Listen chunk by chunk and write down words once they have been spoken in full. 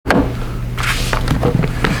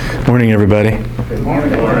Morning, everybody. Good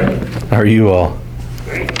morning. How are you all?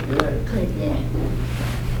 Good.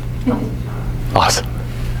 Awesome.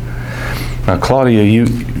 Now, Claudia,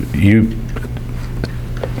 you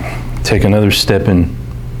take another step in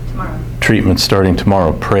treatment starting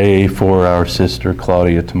tomorrow. Pray for our sister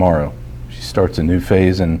Claudia tomorrow. She starts a new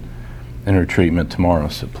phase in her treatment tomorrow,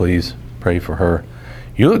 so please pray for her.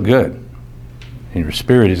 You look good, and your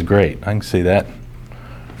spirit is great. I can see that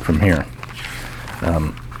from here.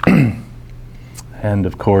 And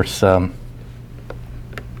of course,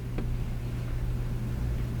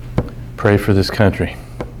 pray for this country.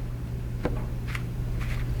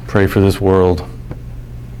 Pray for this world.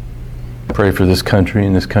 Pray for this country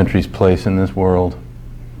and this country's place in this world.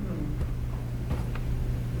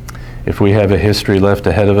 If we have a history left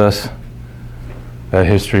ahead of us, that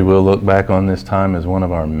history will look back on this time as one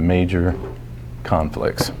of our major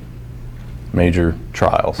conflicts, major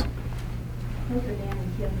trials.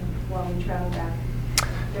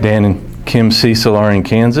 Dan and Kim Cecil are in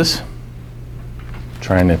Kansas,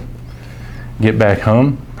 trying to get back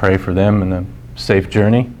home. Pray for them and a safe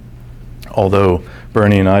journey. Although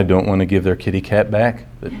Bernie and I don't want to give their kitty cat back,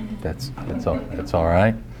 but that's all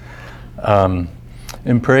right.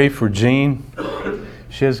 And pray for Jean.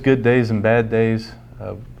 She has good days and bad days.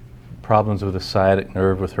 Problems with a sciatic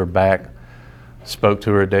nerve with her back. Spoke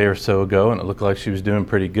to her a day or so ago, and it looked like she was doing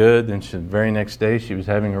pretty good. Then the very next day, she was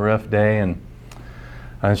having a rough day, and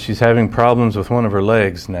she's having problems with one of her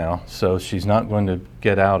legs now. So she's not going to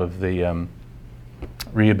get out of the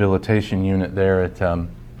rehabilitation unit there at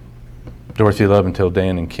Dorothy Love until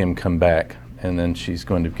Dan and Kim come back, and then she's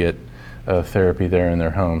going to get therapy there in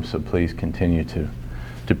their home. So please continue to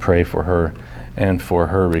pray for her and for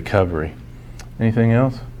her recovery. Anything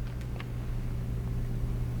else?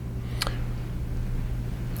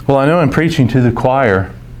 Well, I know I'm preaching to the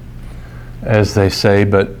choir, as they say,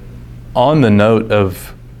 but on the note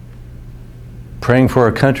of praying for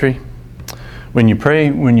our country, when you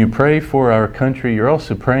pray for our country, you're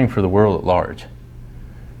also praying for the world at large.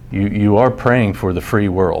 You are praying for the free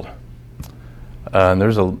world. And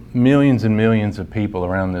there's millions and millions of people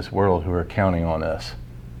around this world who are counting on us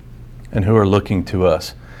and who are looking to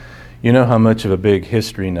us. You know how much of a big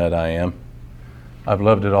history nut I am. I've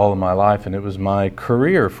loved it all of my life, and it was my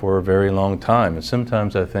career for a very long time. And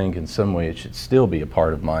sometimes I think in some way it should still be a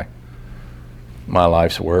part of my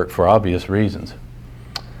life's work for obvious reasons.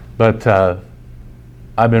 But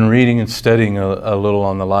I've been reading and studying a little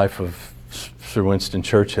on the life of Sir Winston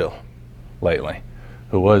Churchill lately,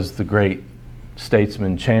 who was the great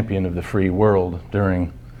statesman champion of the free world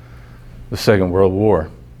during the Second World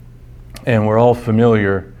War. And we're all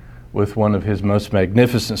familiar with one of his most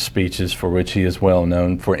magnificent speeches, for which he is well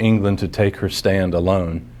known: for England to take her stand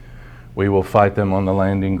alone. We will fight them on the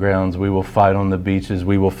landing grounds. We will fight on the beaches.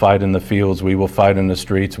 We will fight in the fields. We will fight in the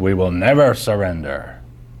streets. We will never surrender.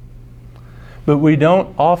 But we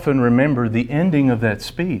don't often remember the ending of that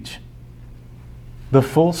speech, the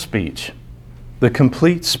full speech, the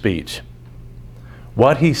complete speech.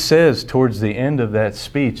 What he says towards the end of that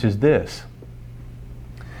speech is this.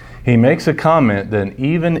 He makes a comment that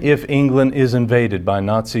even if England is invaded by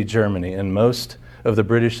Nazi Germany and most of the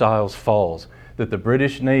British Isles falls, that the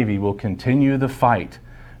British Navy will continue the fight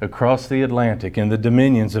across the Atlantic in the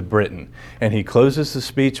dominions of Britain. And he closes the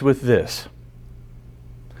speech with this: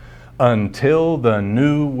 until the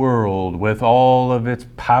new world, with all of its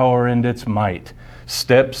power and its might,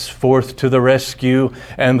 steps forth to the rescue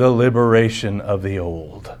and the liberation of the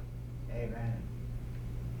old.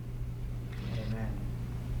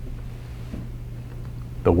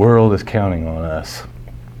 The world is counting on us.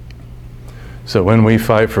 So when we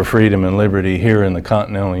fight for freedom and liberty here in the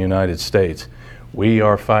continental United States, we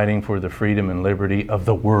are fighting for the freedom and liberty of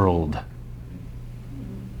the world.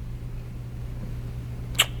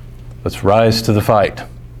 Let's rise to the fight,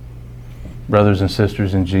 brothers and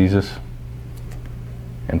sisters in Jesus,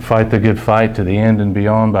 and fight the good fight to the end and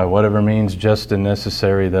beyond by whatever means just and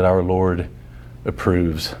necessary that our Lord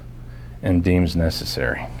approves and deems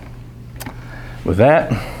necessary. With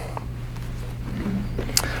that,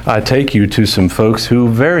 I take you to some folks who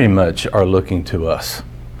very much are looking to us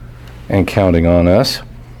and counting on us,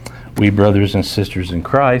 we brothers and sisters in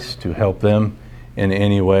Christ, to help them in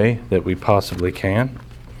any way that we possibly can.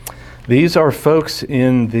 These are folks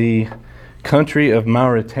in the country of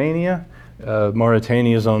Mauritania.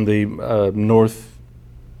 Mauritania is on the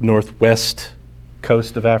northwest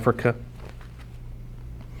coast of Africa.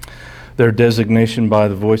 Their designation by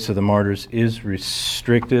the Voice of the Martyrs is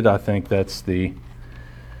restricted. I think that's the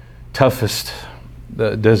toughest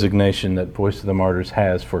designation that Voice of the Martyrs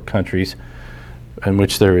has for countries in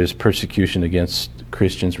which there is persecution against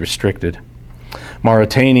Christians restricted.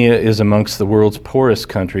 Mauritania is amongst the world's poorest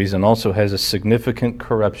countries and also has a significant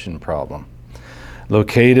corruption problem.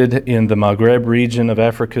 Located in the Maghreb region of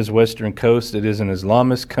Africa's western coast, it is an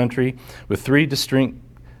Islamist country with three distinct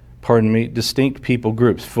people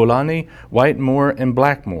groups: Fulani, White Moor, and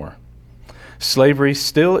Black Moor. Slavery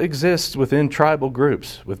still exists within tribal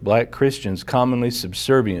groups, with black Christians commonly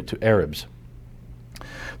subservient to Arabs.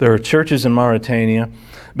 There are churches in Mauritania,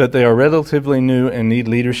 but they are relatively new and need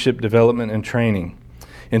leadership development and training.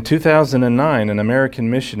 In 2009, an American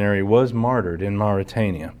missionary was martyred in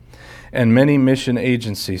Mauritania, and many mission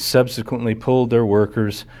agencies subsequently pulled their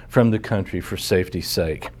workers from the country for safety's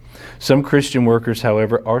sake. Some Christian workers,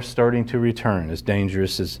 however, are starting to return, as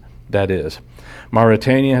dangerous as that is.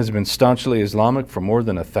 Mauritania has been staunchly Islamic for more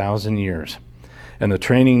than 1,000 years, and the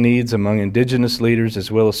training needs among indigenous leaders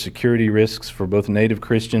as well as security risks for both native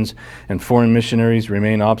Christians and foreign missionaries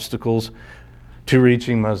remain obstacles to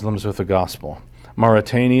reaching Muslims with the gospel.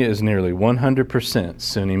 Mauritania is nearly 100%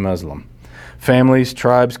 Sunni Muslim. Families,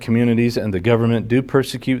 tribes, communities, and the government do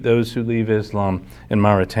persecute those who leave Islam in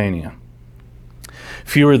Mauritania.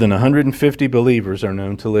 Fewer than 150 believers are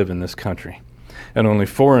known to live in this country, and only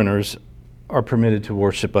foreigners are permitted to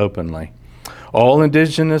worship openly. All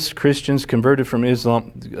indigenous Christians converted from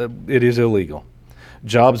Islam, it is illegal.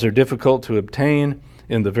 Jobs are difficult to obtain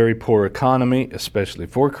in the very poor economy, especially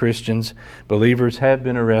for Christians. Believers have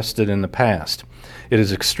been arrested in the past. It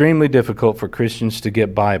is extremely difficult for Christians to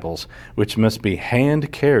get Bibles, which must be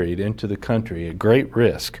hand-carried into the country at great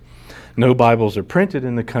risk. No Bibles are printed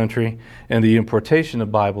in the country, and the importation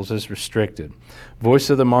of Bibles is restricted. Voice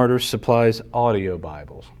of the Martyrs supplies audio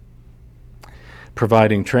Bibles,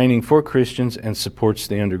 providing training for Christians and supports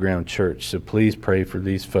the underground church. So please pray for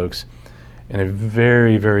these folks in a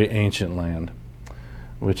very, very ancient land,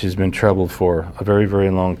 which has been troubled for a very, very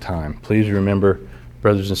long time. Please remember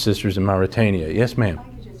brothers and sisters in Mauritania. Yes, ma'am. If I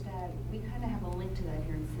could just add, we kind of have a link to that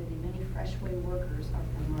here in Sydney. Many Freshway workers are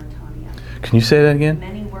from Mauritania. Can you say that again?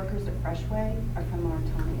 Many workers at Freshway are from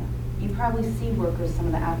Mauritania. You probably see workers, some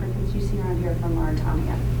of the Africans you see around here are from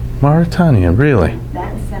Mauritania. Mauritania, really?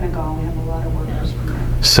 That and Senegal, we have a lot of workers from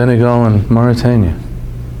there. Senegal and Mauritania.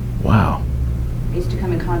 Wow. I used to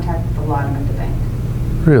come in contact with a lot of them at the bank.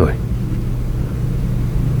 Really?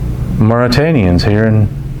 Mauritanians here in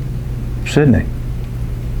Sydney.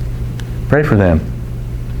 Pray for them.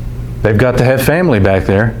 They've got to have family back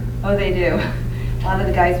there. Oh, they do. A lot of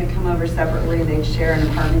the guys would come over separately. They'd share an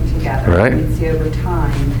apartment together. Right. And we'd see over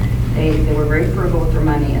time, they were very frugal with their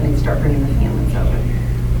money, and they'd start bringing the families over.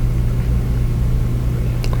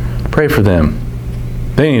 Pray for them.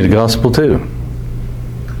 They need the gospel too,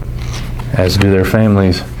 as do their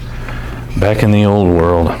families back in the old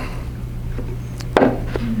world.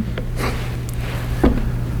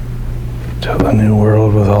 Till the new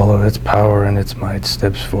world with all of its power and its might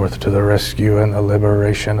steps forth to the rescue and the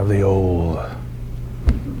liberation of the old.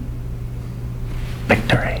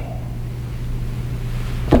 Victory.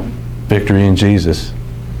 Victory in Jesus.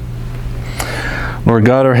 Lord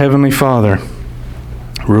God, our Heavenly Father,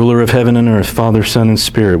 ruler of heaven and earth, Father, Son, and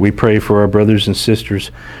Spirit, we pray for our brothers and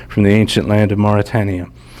sisters from the ancient land of Mauritania.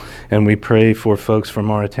 And we pray for folks from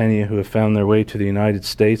Mauritania who have found their way to the United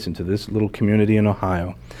States and to this little community in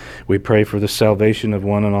Ohio. We pray for the salvation of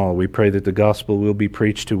one and all. We pray that the gospel will be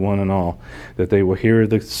preached to one and all, that they will hear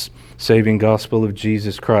the saving gospel of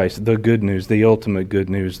Jesus Christ, the good news, the ultimate good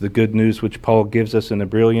news, the good news which Paul gives us in a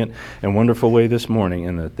brilliant and wonderful way this morning,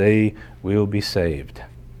 and that they will be saved.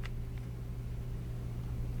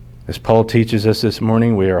 As Paul teaches us this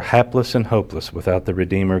morning, we are hapless and hopeless without the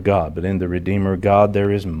Redeemer God, but in the Redeemer God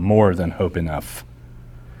there is more than hope enough.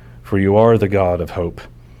 For you are the God of hope,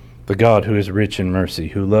 the God who is rich in mercy,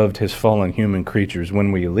 who loved his fallen human creatures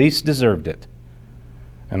when we least deserved it,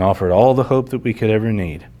 and offered all the hope that we could ever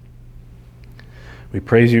need. We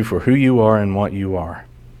praise you for who you are and what you are.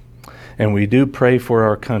 And we do pray for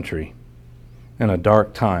our country in a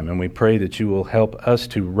dark time, and we pray that you will help us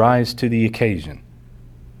to rise to the occasion,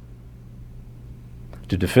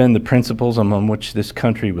 to defend the principles on which this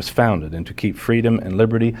country was founded, and to keep freedom and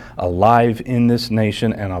liberty alive in this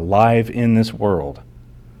nation and alive in this world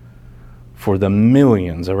for the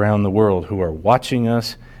millions around the world who are watching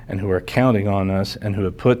us and who are counting on us and who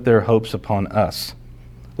have put their hopes upon us.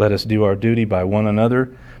 Let us do our duty by one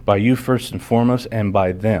another, by you first and foremost, and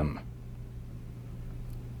by them,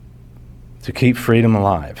 to keep freedom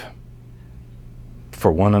alive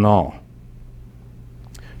for one and all,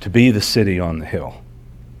 to be the city on the hill,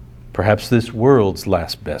 perhaps this world's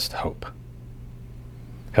last best hope.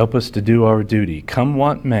 Help us to do our duty, come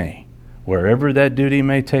what may, wherever that duty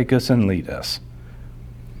may take us and lead us,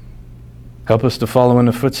 Help us to follow in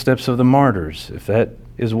the footsteps of the martyrs, if that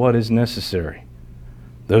is what is necessary.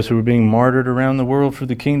 Those who are being martyred around the world for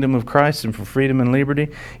the kingdom of Christ and for freedom and liberty,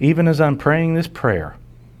 even as I'm praying this prayer.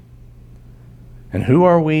 And who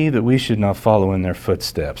are we that we should not follow in their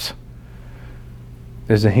footsteps?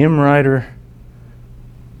 As a hymn writer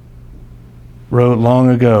wrote long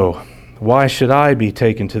ago, why should I be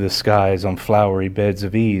taken to the skies on flowery beds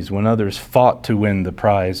of ease when others fought to win the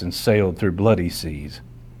prize and sailed through bloody seas?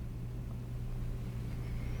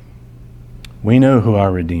 We know who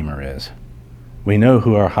our Redeemer is. We know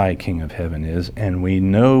who our High King of Heaven is, and we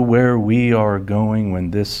know where we are going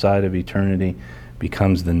when this side of eternity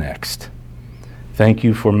becomes the next. Thank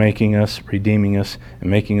you for making us, redeeming us, and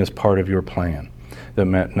making us part of your plan.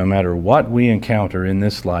 That no matter what we encounter in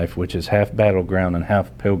this life, which is half battleground and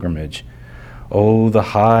half pilgrimage, oh, the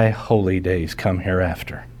high holy days come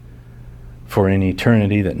hereafter. For an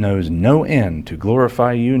eternity that knows no end, to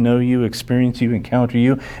glorify you, know you, experience you, encounter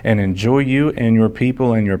you, and enjoy you and your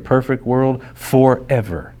people and your perfect world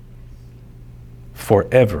forever.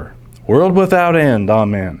 Forever. World without end,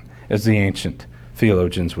 amen, as the ancient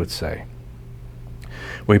theologians would say.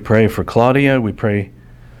 We pray for Claudia. We pray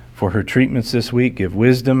for her treatments this week. Give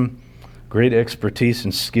wisdom, great expertise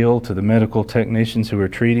and skill to the medical technicians who are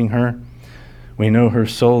treating her. We know her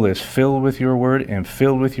soul is filled with your word and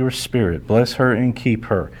filled with your spirit. Bless her and keep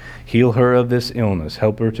her. Heal her of this illness.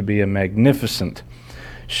 Help her to be a magnificent,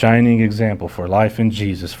 shining example for life in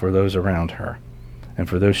Jesus for those around her and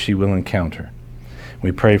for those she will encounter.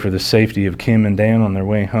 We pray for the safety of Kim and Dan on their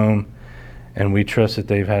way home, and we trust that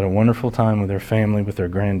they've had a wonderful time with their family, with their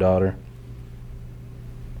granddaughter.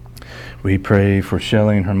 We pray for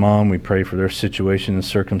Shelley and her mom. We pray for their situation and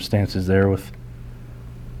circumstances there with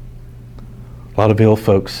a lot of ill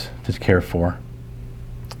folks to care for.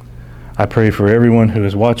 I pray for everyone who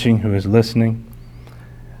is watching, who is listening.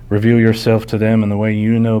 Reveal yourself to them in the way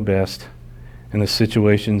you know best in the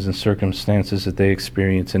situations and circumstances that they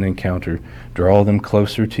experience and encounter. Draw them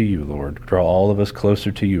closer to you, Lord. Draw all of us closer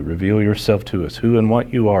to you. Reveal yourself to us, who and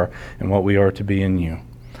what you are and what we are to be in you.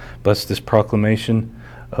 Bless this proclamation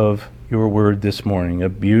of your word this morning, a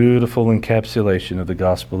beautiful encapsulation of the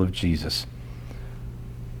gospel of Jesus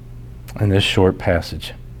in this short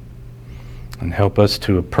passage. And help us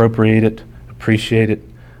to appropriate it, appreciate it,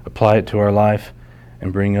 apply it to our life,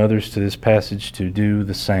 and bring others to this passage to do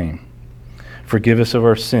the same. Forgive us of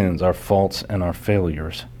our sins, our faults, and our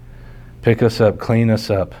failures. Pick us up, clean us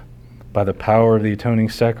up by the power of the atoning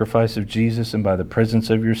sacrifice of Jesus and by the presence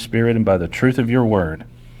of your Spirit and by the truth of your word.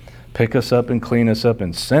 Pick us up and clean us up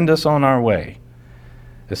and send us on our way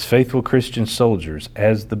as faithful Christian soldiers,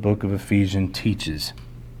 as the book of Ephesians teaches,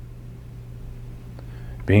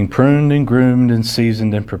 being pruned and groomed and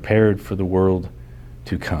seasoned and prepared for the world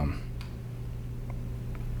to come.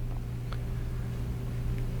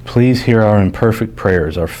 Please hear our imperfect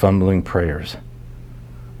prayers, our fumbling prayers.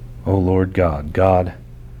 O Lord God,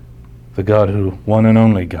 the God who, one and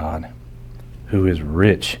only God, who is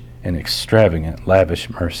rich in extravagant, lavish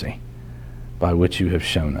mercy, by which you have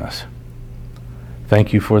shown us.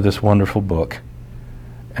 Thank you for this wonderful book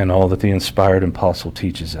and all that the inspired apostle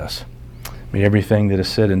teaches us. May everything that is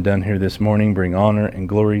said and done here this morning bring honor and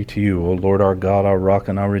glory to you, O Lord, our God, our rock,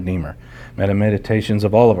 and our Redeemer. May the meditations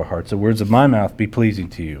of all of our hearts, the words of my mouth, be pleasing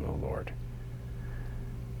to you, O Lord.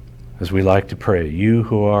 As we like to pray, you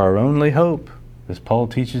who are our only hope, as Paul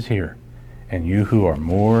teaches here, and you who are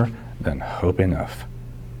more than hope enough.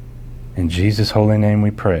 In Jesus' holy name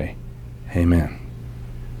we pray. Amen.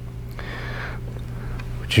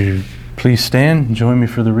 Would you please stand and join me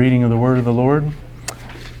for the reading of the word of the Lord?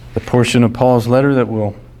 The portion of Paul's letter that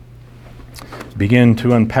we'll begin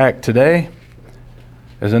to unpack today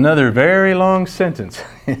is another very long sentence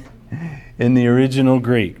in the original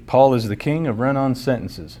Greek. Paul is the king of run-on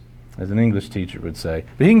sentences, as an English teacher would say.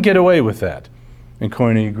 But he can get away with that in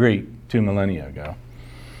Koine Greek 2 millennia ago.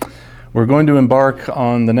 We're going to embark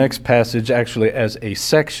on the next passage actually as a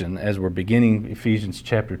section as we're beginning Ephesians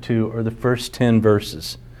chapter 2, or the first 10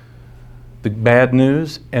 verses. The bad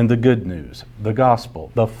news and the good news, the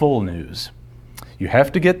gospel, the full news. You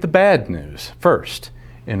have to get the bad news first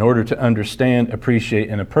in order to understand, appreciate,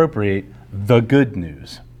 and appropriate the good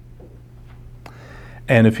news.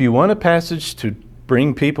 And if you want a passage to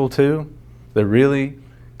bring people to that really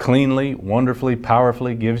cleanly, wonderfully,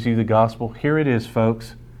 powerfully gives you the gospel, here it is,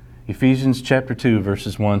 folks. Ephesians chapter 2,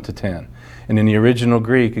 verses 1 to 10. And in the original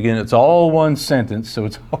Greek, again, it's all one sentence, so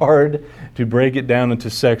it's hard to break it down into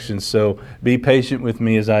sections. So be patient with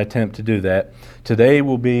me as I attempt to do that. Today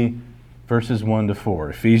will be verses 1 to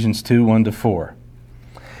 4. Ephesians 2, 1 to 4.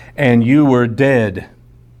 And you were dead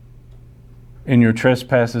in your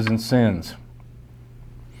trespasses and sins,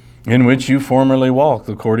 in which you formerly walked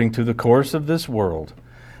according to the course of this world,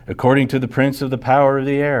 according to the prince of the power of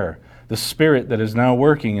the air, the spirit that is now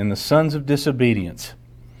working in the sons of disobedience.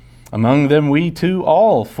 Among them we too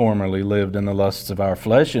all formerly lived in the lusts of our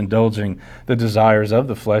flesh, indulging the desires of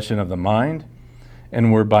the flesh and of the mind,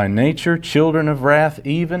 and were by nature children of wrath,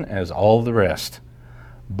 even as all the rest.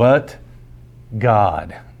 But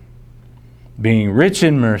God, being rich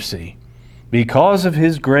in mercy, because of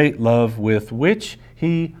his great love with which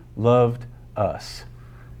he loved us.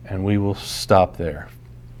 And we will stop there.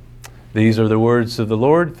 These are the words of the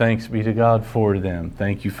Lord. Thanks be to God for them.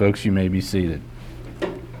 Thank you, folks. You may be seated.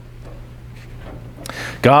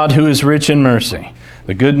 God, who is rich in mercy.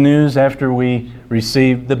 The good news after we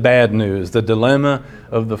received the bad news, the dilemma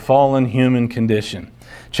of the fallen human condition.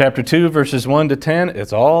 Chapter 2, verses 1 to 10,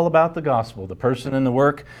 it's all about the gospel, the person and the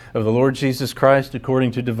work of the Lord Jesus Christ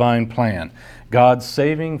according to divine plan. God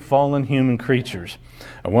saving fallen human creatures.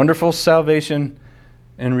 A wonderful salvation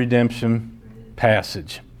and redemption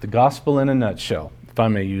passage. The gospel in a nutshell, if I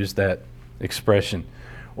may use that expression.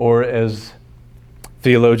 Or as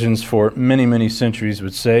theologians for many, many centuries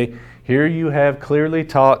would say, here you have clearly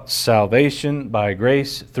taught salvation by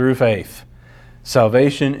grace through faith.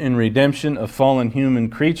 Salvation and redemption of fallen human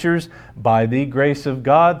creatures by the grace of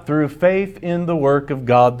God through faith in the work of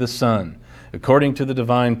God the Son, according to the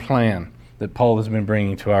divine plan that Paul has been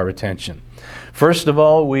bringing to our attention. First of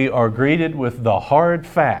all, we are greeted with the hard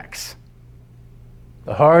facts,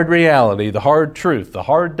 the hard reality, the hard truth, the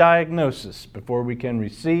hard diagnosis before we can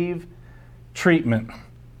receive treatment,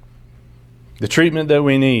 the treatment that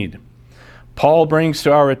we need. Paul brings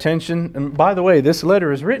to our attention, and by the way, this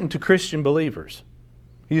letter is written to Christian believers.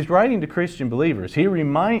 He's writing to Christian believers. He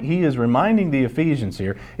is reminding the Ephesians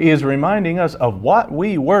here, he is reminding us of what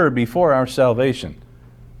we were before our salvation,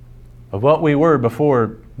 of what we were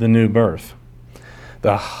before the new birth.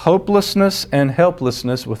 The hopelessness and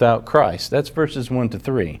helplessness without Christ. That's verses 1 to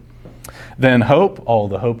 3. Then hope, all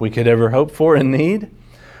the hope we could ever hope for and need.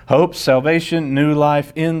 Hope, salvation, new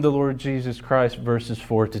life in the Lord Jesus Christ, verses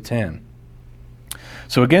 4 to 10.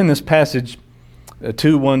 So again, this passage,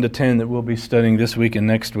 2, 1 to 10, that we'll be studying this week and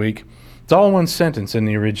next week, it's all one sentence in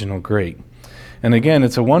the original Greek. And again,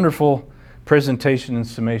 it's a wonderful presentation and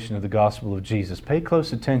summation of the gospel of Jesus. Pay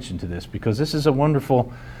close attention to this, because this is a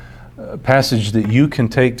wonderful passage that you can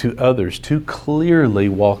take to others to clearly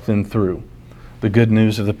walk them through the good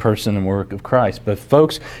news of the person and work of Christ. But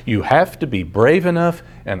folks, you have to be brave enough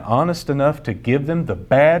and honest enough to give them the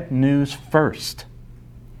bad news first.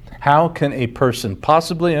 How can a person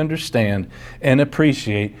possibly understand and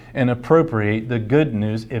appreciate and appropriate the good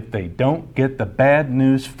news if they don't get the bad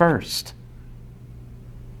news first?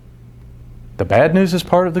 The bad news is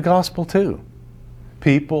part of the gospel too.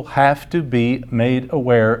 People have to be made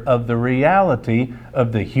aware of the reality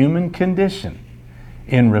of the human condition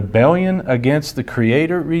in rebellion against the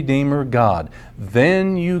Creator, Redeemer, God.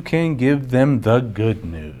 Then you can give them the good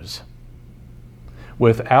news.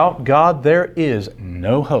 Without God, there is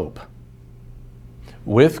no hope.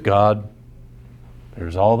 With God,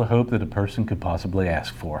 there's all the hope that a person could possibly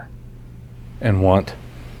ask for and want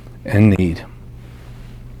and need.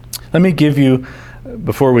 Let me give you,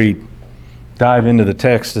 before we dive into the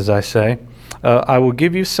text, as I say, I will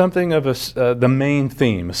give you something of the main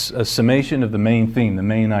theme, a summation of the main theme, the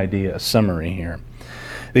main idea, a summary here.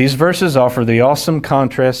 These verses offer the awesome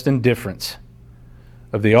contrast and difference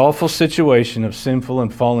of the awful situation of sinful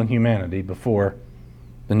and fallen humanity before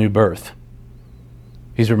the new birth.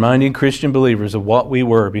 He's reminding Christian believers of what we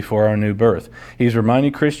were before our new birth. He's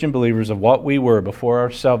reminding Christian believers of what we were before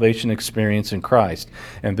our salvation experience in Christ.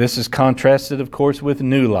 And this is contrasted, of course, with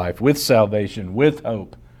new life, with salvation, with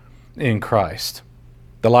hope in Christ.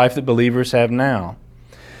 The life that believers have now.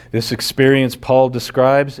 This experience Paul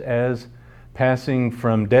describes as passing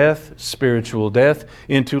from death, spiritual death,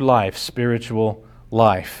 into life, spiritual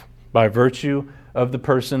life, by virtue of the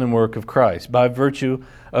person and work of Christ, by virtue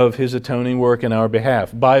of His atoning work in our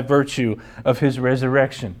behalf, by virtue of His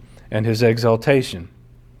resurrection and His exaltation.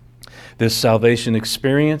 This salvation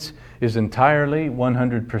experience is entirely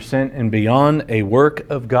 100% and beyond a work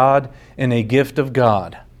of God and a gift of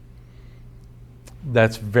God.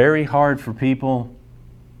 That's very hard for people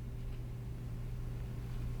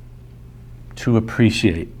to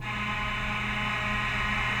appreciate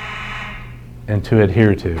and to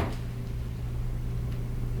adhere to.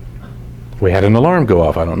 We had an alarm go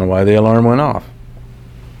off. I don't know why the alarm went off.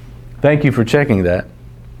 Thank you for checking that.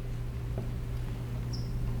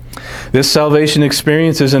 This salvation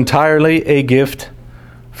experience is entirely a gift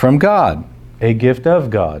from God. a gift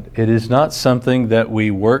of God. It is not something that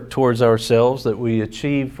we work towards ourselves, that we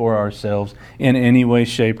achieve for ourselves in any way,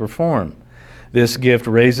 shape, or form. This gift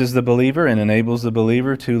raises the believer and enables the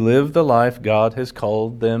believer to live the life God has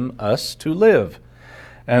called us to live,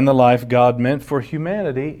 and the life God meant for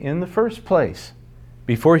humanity in the first place,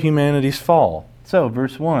 before humanity's fall. So,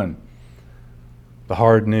 verse 1, the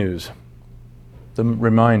hard news, the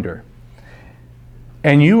reminder.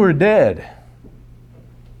 And you were dead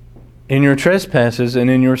in your trespasses and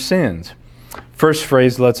in your sins. First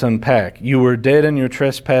phrase, let's unpack. You were dead in your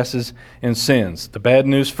trespasses and sins. The bad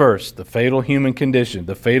news first, the fatal human condition,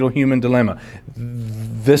 the fatal human dilemma.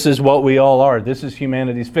 This is what we all are. This is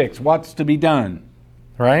humanity's fix. What's to be done?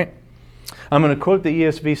 Right? I'm going to quote the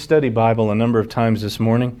ESV Study Bible a number of times this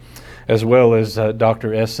morning, as well as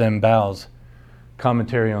Dr. S.M. Bowles'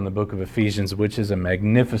 commentary on the book of Ephesians, which is a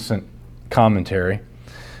magnificent commentary.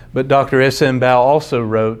 But Dr. S.M. Bow also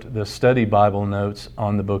wrote the study Bible notes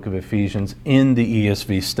on the book of Ephesians in the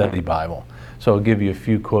ESV Study Bible. So I'll give you a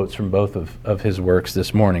few quotes from both of his works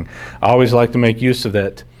this morning. I always like to make use of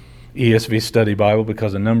that ESV Study Bible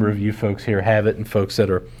because a number of you folks here have it and folks that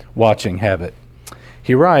are watching have it.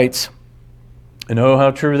 He writes, and oh,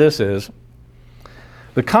 how true this is,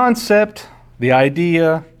 the concept, the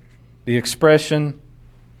idea, the expression,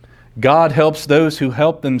 God helps those who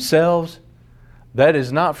help themselves, that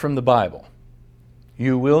is not from the Bible.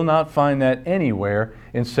 You will not find that anywhere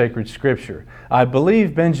in sacred Scripture. I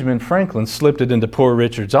believe Benjamin Franklin slipped it into Poor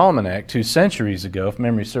Richard's Almanac 2 centuries ago, if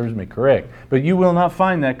memory serves me correct. But you will not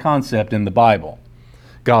find that concept in the Bible.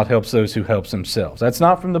 God helps those who help themselves. That's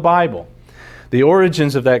not from the Bible. The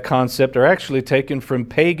origins of that concept are actually taken from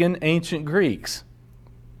pagan ancient Greeks.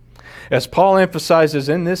 As Paul emphasizes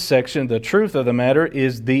in this section, the truth of the matter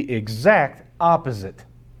is the exact opposite.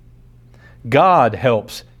 God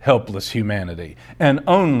helps helpless humanity, and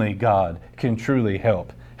only God can truly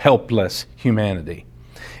help helpless humanity.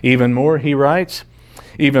 Even more, he writes,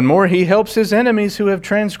 even more, he helps his enemies who have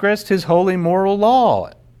transgressed his holy moral law.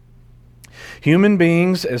 Human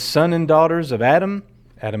beings, as sons and daughters of Adam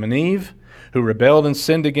and Eve, who rebelled and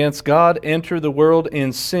sinned against God, enter the world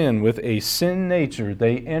in sin with a sin nature.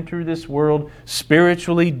 They enter this world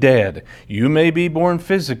spiritually dead. You may be born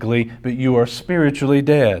physically, but you are spiritually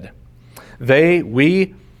dead.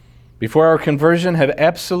 We, before our conversion, have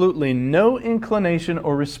absolutely no inclination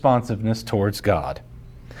or responsiveness towards God,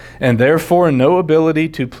 and therefore no ability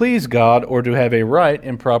to please God or to have a right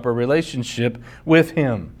and proper relationship with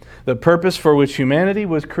Him, the purpose for which humanity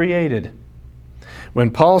was created. When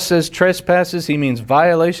Paul says trespasses, he means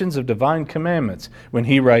violations of divine commandments. When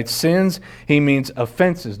he writes sins, he means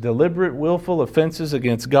offenses, deliberate, willful offenses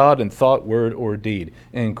against God in thought, word, or deed.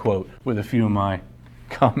 End quote, with a few of my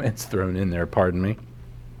comments thrown in there, pardon me.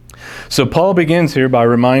 So Paul begins here by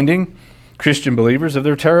reminding Christian believers of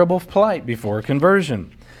their terrible plight before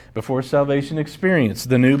conversion, before salvation experience,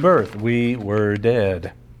 the new birth. We were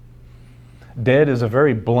dead. Dead is a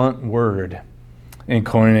very blunt word. In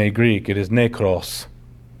Koine Greek, it is nekros.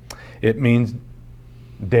 It means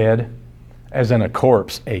dead, as in a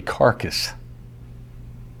corpse, a carcass.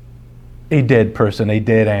 A dead person, a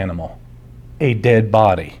dead animal, a dead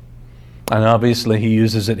body. And obviously he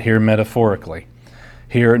uses it here metaphorically.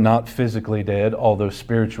 Here, not physically dead, although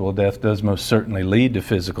spiritual death does most certainly lead to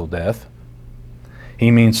physical death. He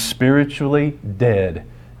means spiritually dead,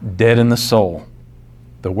 dead in the soul.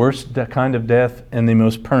 The worst kind of death and the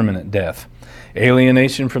most permanent death.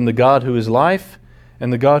 Alienation from the God who is life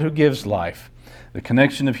and the God who gives life. The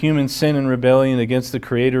connection of human sin and rebellion against the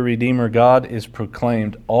Creator, Redeemer God is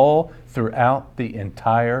proclaimed all throughout the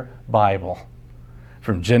entire Bible.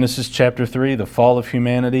 From Genesis chapter 3, the fall of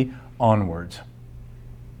humanity, onwards.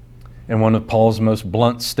 And one of Paul's most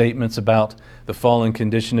blunt statements about the fallen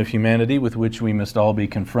condition of humanity with which we must all be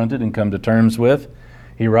confronted and come to terms with,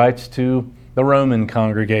 he writes to the Roman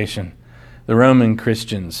congregation, the Roman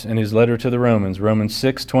Christians, in his letter to the Romans, Romans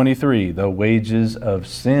 6:23, the wages of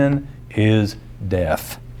sin is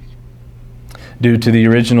death. Due to the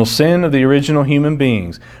original sin of the original human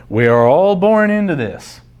beings, we are all born into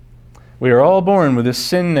this. We are all born with this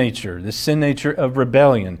sin nature of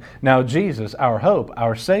rebellion. Now Jesus, our hope,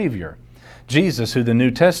 our Savior, Jesus, who the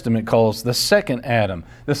New Testament calls the second Adam,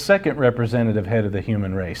 the second representative head of the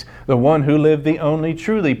human race, the one who lived the only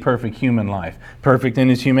truly perfect human life, perfect in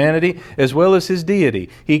his humanity as well as his deity.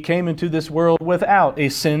 He came into this world without a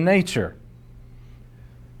sin nature.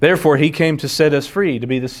 Therefore, he came to set us free, to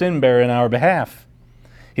be the sin bearer in our behalf.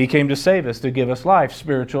 He came to save us, to give us life,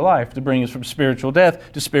 spiritual life, to bring us from spiritual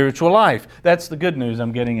death to spiritual life. That's the good news.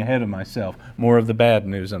 I'm getting ahead of myself. More of the bad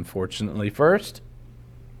news, unfortunately, first.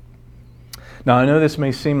 Now, I know this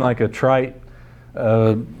may seem like a trite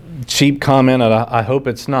cheap comment, and I hope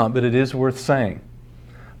it's not, but it is worth saying.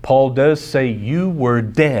 Paul does say, you were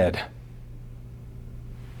dead.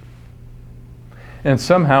 And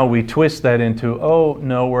somehow we twist that into, oh,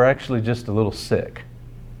 no, we're actually just a little sick.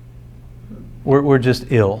 We're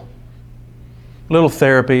just ill. A little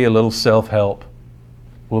therapy, a little self-help,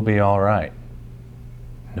 we'll be all right.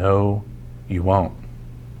 No, you won't.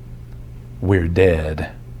 We're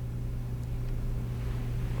dead.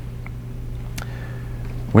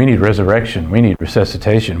 We need resurrection. We need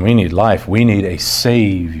resuscitation. We need life. We need a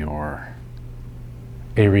Savior,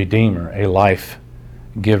 a Redeemer, a life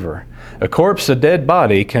giver. A corpse, a dead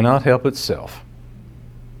body, cannot help itself.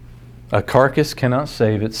 A carcass cannot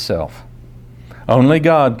save itself. Only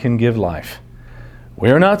God can give life. We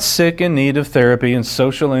are not sick in need of therapy and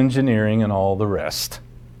social engineering and all the rest.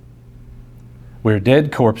 We're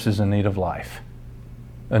dead corpses in need of life,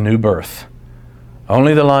 a new birth.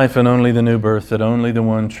 Only the life and only the new birth that only the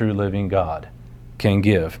one true living God can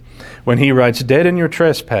give. When he writes, dead in your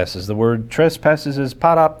trespasses, the word trespasses is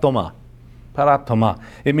paraptoma. Paraptoma.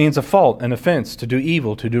 It means a fault, an offense, to do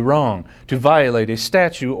evil, to do wrong, to violate a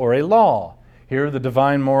statute or a law. Here, the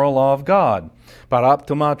divine moral law of God.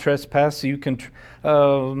 Paraptoma, trespass, you can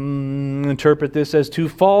interpret this as to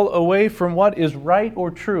fall away from what is right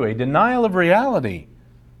or true, a denial of reality.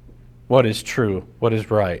 What is true, what is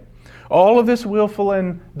right. All of this willful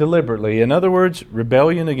and deliberately. In other words,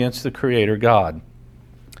 rebellion against the Creator God.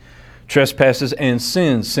 Trespasses and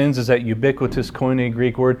sins. Sins is that ubiquitous Koine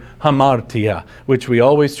Greek word hamartia, which we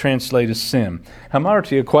always translate as sin.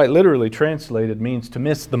 Hamartia, quite literally translated, means to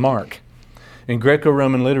miss the mark. In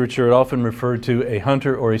Greco-Roman literature, it often referred to a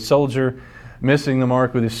hunter or a soldier missing the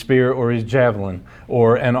mark with his spear or his javelin,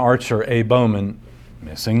 or an archer, a bowman,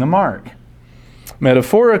 missing the mark.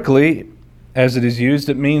 Metaphorically, as it is used,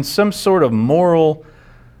 it means some sort of moral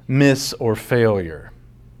miss or failure.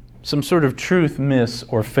 Some sort of truth miss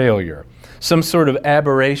or failure. Some sort of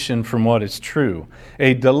aberration from what is true.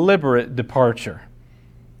 A deliberate departure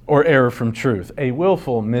or error from truth. A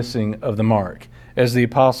willful missing of the mark, as the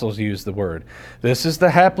apostles use the word. This is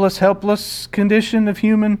the hapless, helpless condition of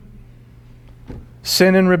human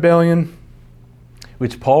sin and rebellion,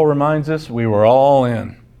 which Paul reminds us we were all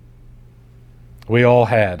in. We all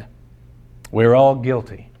had. We're all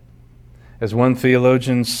guilty. As one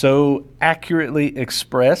theologian so accurately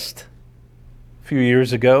expressed a few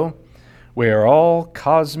years ago, we are all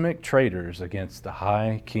cosmic traitors against the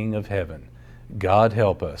high King of heaven. God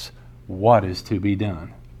help us. What is to be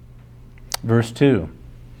done? Verse 2,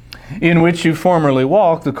 in which you formerly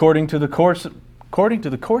walked according to the course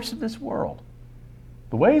of this world,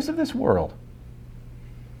 the ways of this world,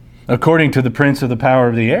 according to the prince of the power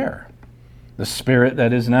of the air, the spirit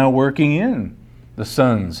that is now working in the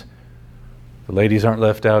sons. The ladies aren't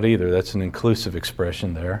left out either. That's an inclusive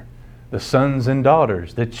expression there. The sons and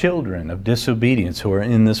daughters, the children of disobedience who are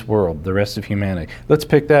in this world, the rest of humanity. Let's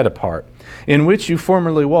pick that apart. In which you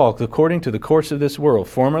formerly walked according to the course of this world.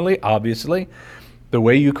 Formerly, obviously, the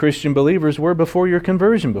way you Christian believers were before your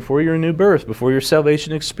conversion, before your new birth, before your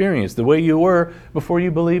salvation experience, the way you were before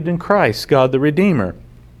you believed in Christ, God the Redeemer.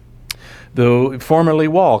 Though formerly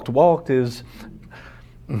walked is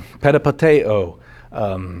pedipateo.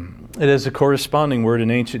 It is a corresponding word in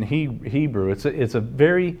ancient Hebrew. It's a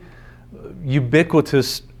very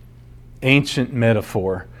ubiquitous ancient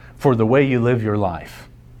metaphor for the way you live your life.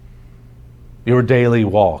 Your daily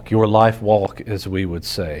walk, your life walk, as we would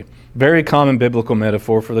say. Very common biblical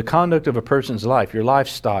metaphor for the conduct of a person's life, your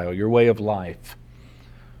lifestyle, your way of life.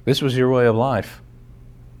 This was your way of life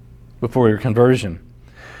before your conversion.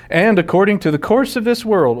 And according to the course of this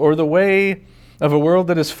world, or the way of a world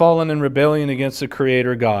that has fallen in rebellion against the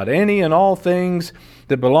Creator God. Any and all things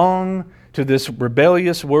that belong to this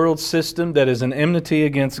rebellious world system that is an enmity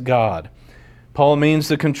against God. Paul means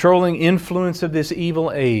the controlling influence of this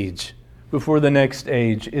evil age before the next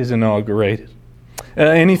age is inaugurated.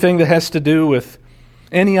 Anything that has to do with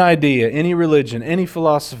any idea, any religion, any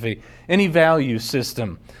philosophy, any value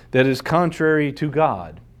system that is contrary to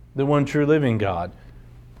God, the one true living God,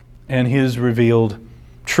 and His revealed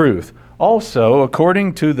truth. Also,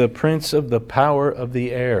 according to the prince of the power of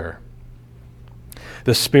the air,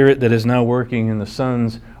 the spirit that is now working in the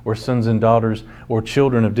sons or sons and daughters or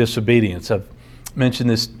children of disobedience. I've mentioned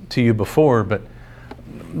this to you before, but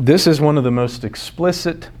this is one of the most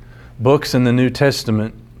explicit books in the New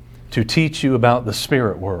Testament to teach you about the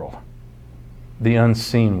spirit world, the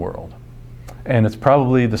unseen world. And it's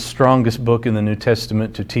probably the strongest book in the New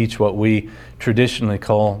Testament to teach what we traditionally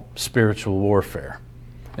call spiritual warfare.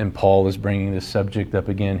 And Paul is bringing this subject up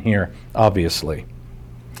again here, obviously.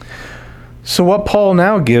 So what Paul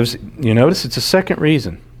now gives, you notice it's a second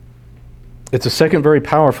reason. It's a second very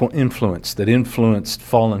powerful influence that influenced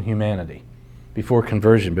fallen humanity before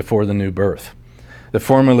conversion, before the new birth. That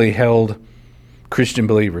formerly held Christian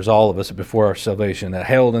believers, all of us before our salvation, that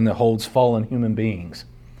held and that holds fallen human beings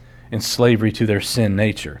in slavery to their sin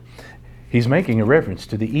nature. He's making a reference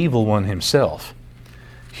to the evil one himself,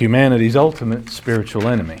 humanity's ultimate spiritual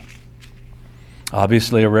enemy.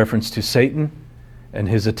 Obviously a reference to Satan and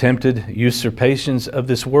his attempted usurpations of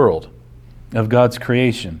this world, of God's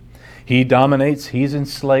creation. He dominates, he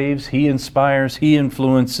enslaves, he inspires, he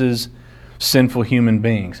influences sinful human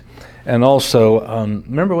beings. And also,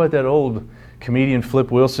 remember what that old comedian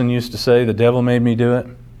Flip Wilson used to say, "The devil made me do it"?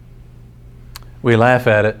 We laugh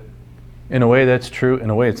at it. In a way that's true, in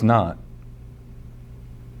a way it's not.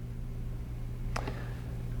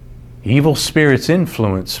 Evil spirits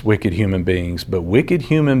influence wicked human beings, but wicked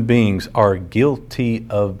human beings are guilty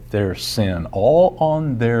of their sin, all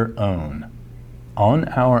on their own. On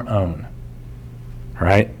our own.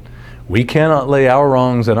 Right? We cannot lay our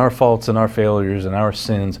wrongs and our faults and our failures and our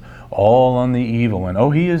sins all on the evil one. Oh,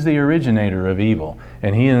 he is the originator of evil,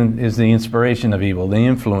 and he is the inspiration of evil, the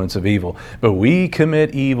influence of evil. But we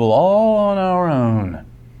commit evil all on our own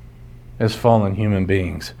as fallen human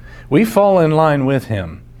beings. We fall in line with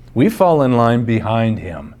him. We fall in line behind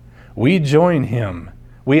him. We join him.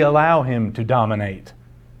 We allow him to dominate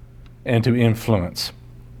and to influence.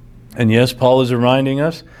 And yes, Paul is reminding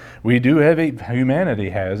us, humanity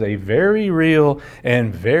has a very real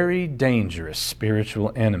and very dangerous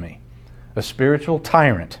spiritual enemy. A spiritual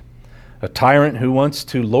tyrant. A tyrant who wants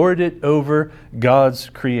to lord it over God's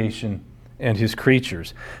creation and his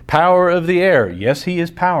creatures. Power of the air. Yes, he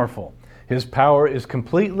is powerful. His power is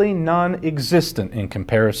completely non-existent in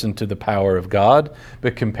comparison to the power of God,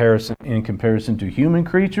 but in comparison to human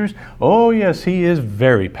creatures, oh yes, he is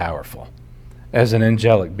very powerful as an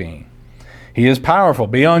angelic being. He is powerful.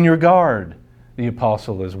 Be on your guard, the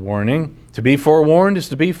apostle is warning. To be forewarned is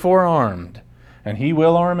to be forearmed. And he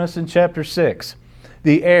will arm us in chapter 6.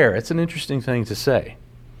 The air, it's an interesting thing to say.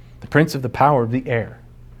 The prince of the power of the air.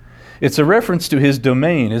 It's a reference to his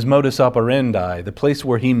domain, his modus operandi, the place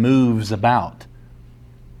where he moves about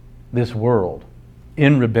this world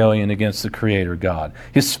in rebellion against the Creator God.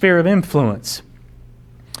 His sphere of influence.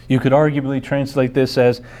 You could arguably translate this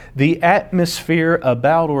as the atmosphere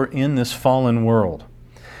about or in this fallen world.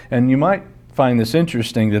 And you might find this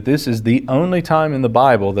interesting that this is the only time in the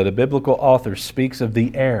Bible that a biblical author speaks of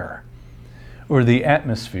the air or the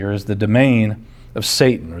atmosphere as the domain of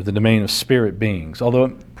Satan or the domain of spirit beings, although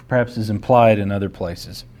it perhaps is implied in other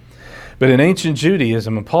places. But in ancient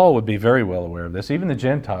Judaism, and Paul would be very well aware of this, even the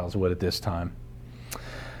Gentiles would at this time.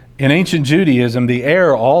 In ancient Judaism, the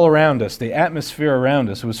air all around us, the atmosphere around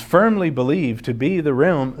us, was firmly believed to be the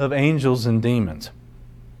realm of angels and demons.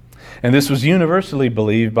 And this was universally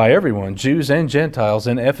believed by everyone, Jews and Gentiles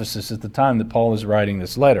in Ephesus at the time that Paul is writing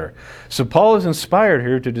this letter. So Paul is inspired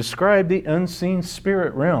here to describe the unseen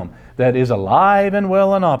spirit realm that is alive and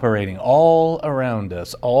well and operating all around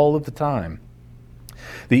us, all of the time.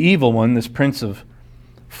 The evil one, this prince of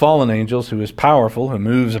fallen angels who is powerful, who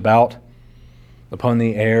moves about upon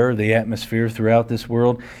the air, the atmosphere throughout this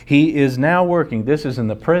world, he is now working. This is in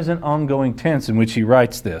the present ongoing tense in which he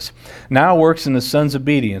writes this. Now works in the sons of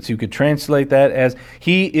obedience. You could translate that as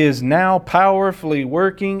he is now powerfully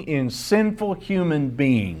working in sinful human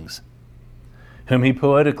beings, whom he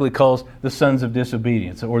poetically calls the sons of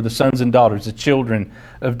disobedience, or the sons and daughters, the children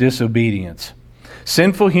of disobedience.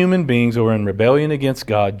 Sinful human beings who are in rebellion against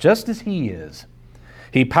God, just as he is.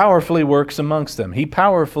 He powerfully works amongst them. He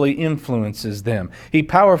powerfully influences them. He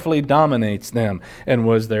powerfully dominates them. And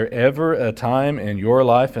was there ever a time in your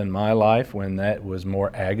life and my life when that was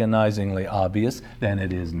more agonizingly obvious than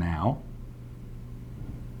it is now?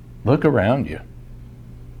 Look around you.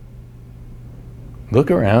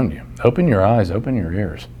 Look around you. Open your eyes, open your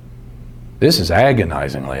ears. This is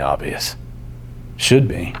agonizingly obvious. Should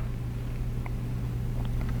be.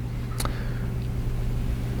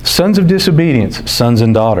 Sons of disobedience, sons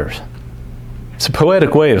and daughters. It's a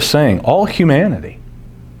poetic way of saying all humanity,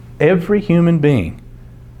 every human being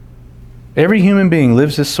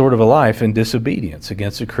lives this sort of a life in disobedience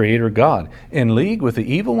against the Creator God, in league with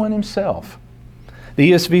the evil one himself.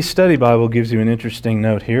 The ESV Study Bible gives you an interesting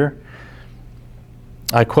note here.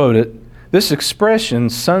 I quote it, "This expression,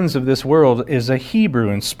 sons of this world, is a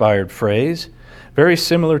Hebrew-inspired phrase, very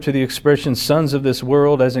similar to the expression sons of this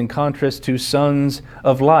world as in contrast to sons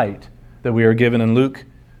of light that we are given in Luke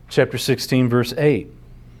chapter 16, verse 8.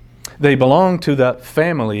 They belong to the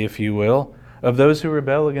family, if you will, of those who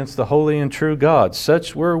rebel against the holy and true God.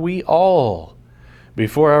 Such were we all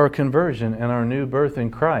before our conversion and our new birth in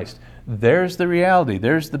Christ. There's the reality.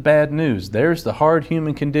 There's the bad news. There's the hard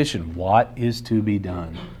human condition. What is to be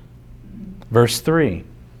done? Verse 3.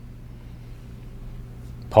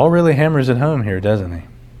 Paul really hammers it home here, doesn't he?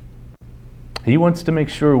 He wants to make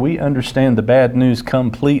sure we understand the bad news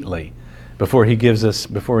completely before he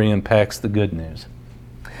impacts the good news.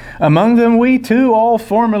 Among them we too all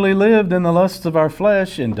formerly lived in the lusts of our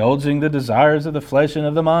flesh, indulging the desires of the flesh and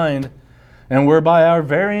of the mind, and were by our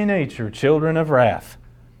very nature children of wrath,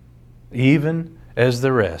 even as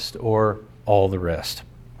the rest, or all the rest.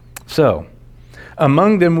 So,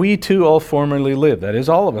 among them we too all formerly lived. That is,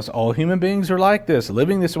 all of us, all human beings are like this,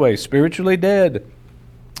 living this way, spiritually dead,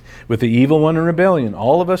 with the evil one in rebellion.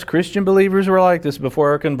 All of us Christian believers were like this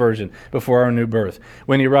before our conversion, before our new birth.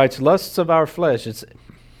 When he writes lusts of our flesh, it's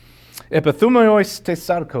epithumeos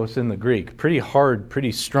tesarkos in the Greek. Pretty hard,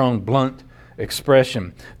 pretty strong, blunt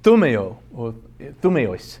expression. Thumeo, or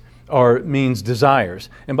thumeos, means desires.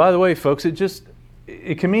 And by the way, folks,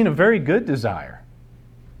 it can mean a very good desire.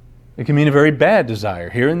 It can mean a very bad desire.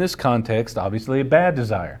 Here in this context, obviously a bad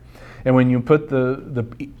desire. And when you put the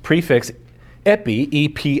prefix epi,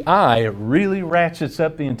 E-P-I, it really ratchets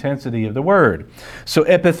up the intensity of the word. So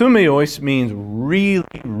epithumeos means really,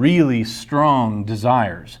 really strong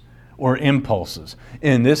desires or impulses.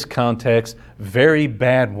 In this context, very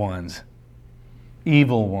bad ones,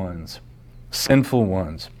 evil ones, sinful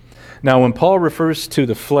ones. Now, when Paul refers to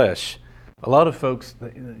the flesh, a lot of folks,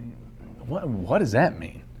 what does that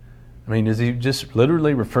mean? I mean, is he just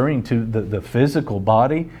literally referring to the physical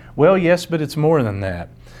body? Well, yes, but it's more than that.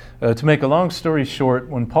 To make a long story short,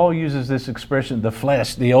 when Paul uses this expression, the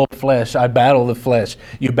flesh, the old flesh, I battle the flesh,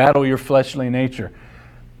 you battle your fleshly nature,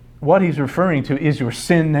 what he's referring to is your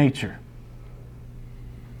sin nature.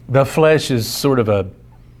 The flesh is sort of a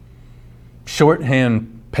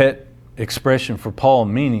shorthand pet expression for Paul,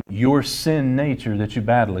 meaning your sin nature that you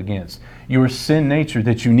battle against, your sin nature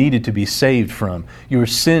that you needed to be saved from, your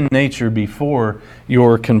sin nature before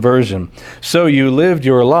your conversion. So you lived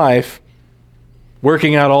your life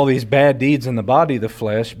working out all these bad deeds in the body of the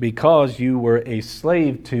flesh because you were a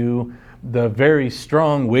slave to the very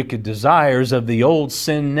strong wicked desires of the old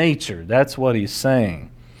sin nature. That's what he's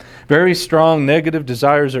saying. Very strong negative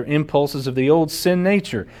desires or impulses of the old sin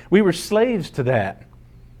nature. We were slaves to that.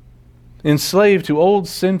 Enslaved to old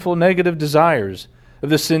sinful negative desires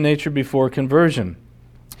of the sin nature before conversion.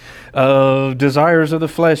 Of desires of the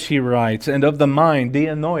flesh, he writes, and of the mind.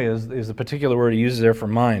 Dianoia is the particular word he uses there for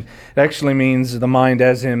mind. It actually means the mind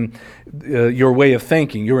as in your way of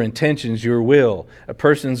thinking, your intentions, your will, a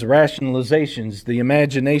person's rationalizations, the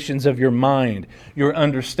imaginations of your mind, your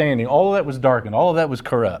understanding. All of that was darkened. All of that was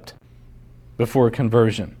corrupt before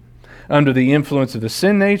conversion. Under the influence of the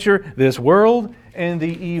sin nature, this world, and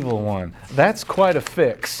the evil one. That's quite a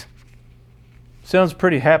fix. Sounds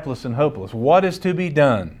pretty hapless and hopeless. What is to be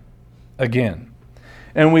done? Again.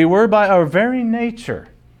 And we were by our very nature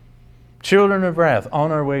children of wrath,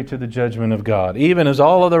 on our way to the judgment of God, even as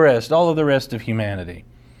all of the rest of humanity.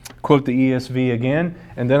 Quote the ESV again,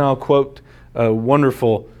 and then I'll quote a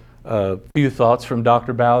wonderful few thoughts from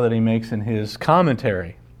Dr. Bow that he makes in his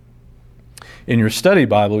commentary. In your study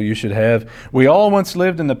Bible, you should have, we all once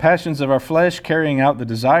lived in the passions of our flesh, carrying out the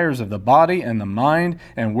desires of the body and the mind,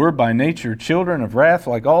 and were by nature children of wrath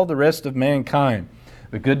like all the rest of mankind.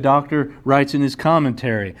 The good doctor writes in his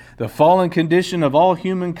commentary, the fallen condition of all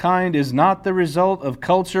humankind is not the result of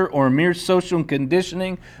culture or mere social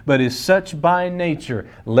conditioning, but is such by nature.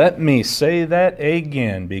 Let me say that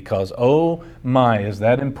again, because oh my, is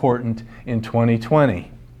that important in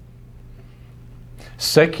 2020.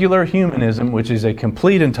 Secular humanism, which is a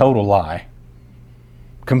complete and total lie,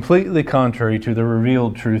 completely contrary to the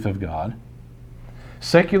revealed truth of God.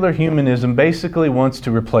 Secular humanism basically wants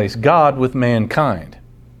to replace God with mankind.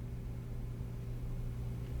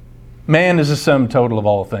 Man is the sum total of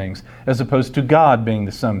all things, as opposed to God being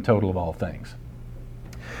the sum total of all things.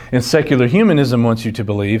 And secular humanism wants you to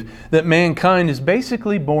believe that mankind is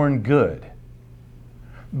basically born good,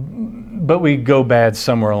 but we go bad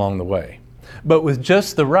somewhere along the way. But with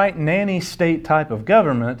just the right nanny state type of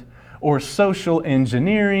government, or social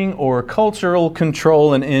engineering, or cultural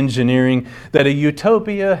control and engineering, that a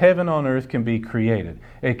utopia, heaven on earth, can be created.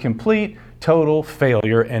 A complete, total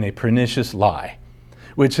failure and a pernicious lie,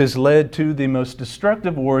 which has led to the most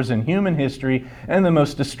destructive wars in human history and the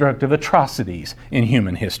most destructive atrocities in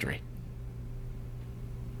human history.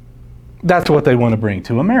 That's what they want to bring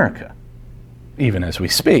to America, even as we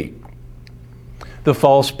speak. The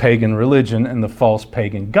false pagan religion and the false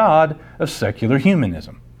pagan God of secular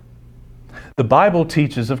humanism. The Bible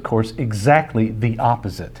teaches, of course, exactly the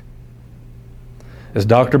opposite. As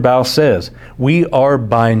Dr. Baugh says, we are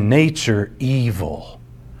by nature evil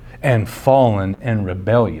and fallen and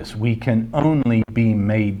rebellious. We can only be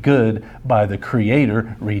made good by the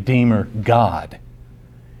Creator, Redeemer, God,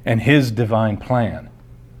 and His divine plan.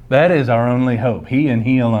 That is our only hope, He and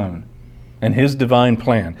He alone, and His divine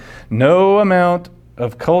plan. No amount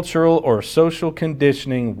of cultural or social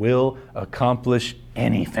conditioning will accomplish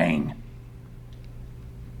anything.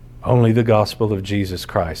 Only the gospel of Jesus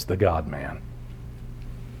Christ, the God-man,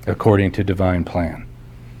 according to divine plan.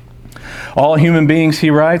 All human beings, he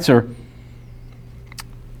writes, are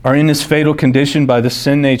in this fatal condition by the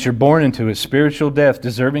sin nature, born into it, spiritual death,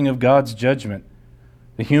 deserving of God's judgment.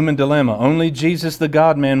 The human dilemma. Only Jesus, the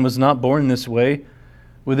God-man, was not born this way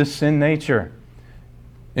with a sin nature.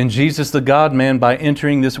 And Jesus, the God-man, by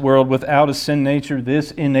entering this world without a sin nature,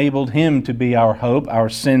 this enabled Him to be our hope, our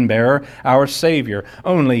sin bearer, our Savior.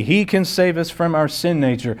 Only He can save us from our sin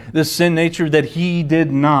nature, the sin nature that He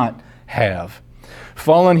did not have.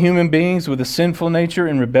 Fallen human beings with a sinful nature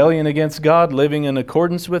in rebellion against God, living in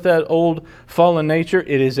accordance with that old fallen nature,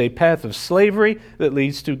 it is a path of slavery that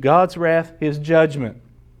leads to God's wrath, His judgment.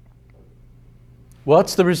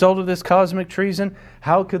 What's the result of this cosmic treason?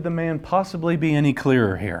 How could the man possibly be any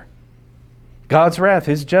clearer here? God's wrath,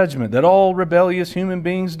 His judgment that all rebellious human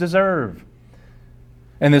beings deserve.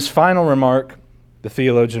 And this final remark, the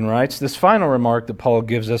theologian writes, this final remark that Paul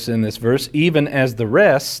gives us in this verse, even as the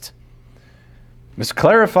rest, this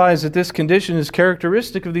clarifies that this condition is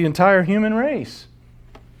characteristic of the entire human race.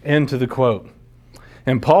 End to the quote.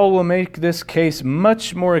 And Paul will make this case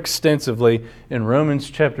much more extensively in Romans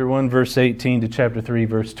chapter 1, verse 18 to chapter 3,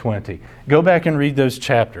 verse 20. Go back and read those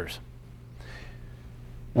chapters.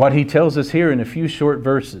 What he tells us here in a few short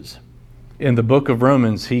verses in the book of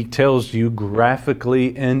Romans, he tells you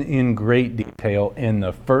graphically and in great detail in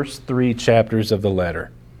the first 3 chapters of the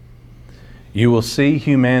letter. You will see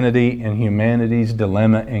humanity and humanity's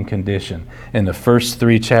dilemma and condition in the first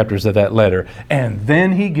 3 chapters of that letter. And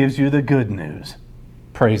then he gives you the good news.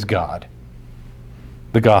 Praise God.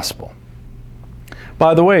 The gospel.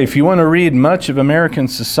 By the way, if you want to read much of American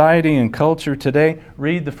society and culture today,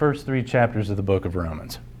 read the first 3 chapters of the book of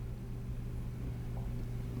Romans.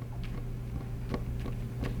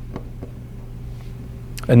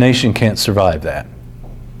 A nation can't survive that.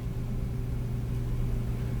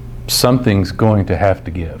 Something's going to have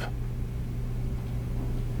to give.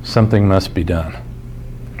 Something must be done.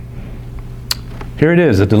 Here it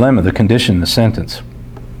is, the dilemma, the condition, the sentence.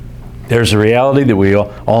 There's a reality that we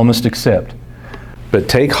all must accept. But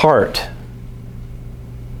take heart.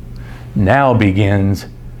 Now begins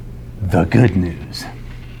the good news.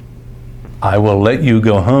 I will let you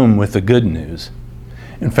go home with the good news.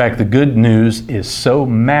 In fact, the good news is so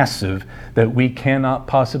massive that we cannot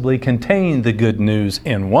possibly contain the good news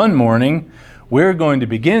in one morning. We're going to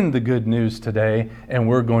begin the good news today, and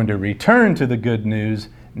we're going to return to the good news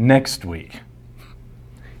next week.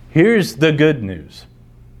 Here's the good news.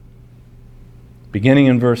 Beginning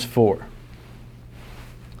in verse 4.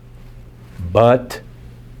 But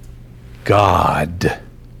God,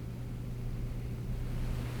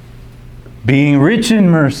 being rich in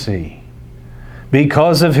mercy,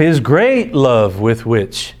 because of His great love with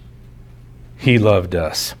which He loved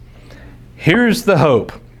us. Here's the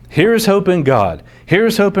hope. Here's hope in God.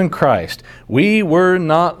 Here's hope in Christ. We were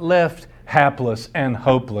not left hapless and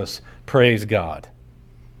hopeless. Praise God.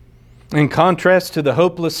 In contrast to the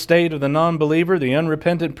hopeless state of the non-believer, the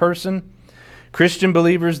unrepentant person, Christian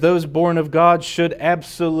believers, those born of God, should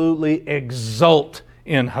absolutely exult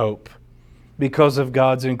in hope because of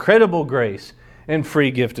God's incredible grace and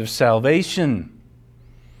free gift of salvation.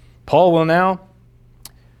 Paul will now,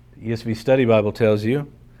 the ESV Study Bible tells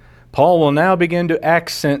you, Paul will now begin to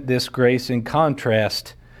accent this grace in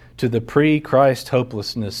contrast to the pre-Christ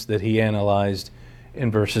hopelessness that he analyzed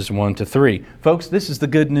in verses 1 to 3. Folks, this is the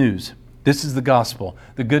good news. This is the gospel,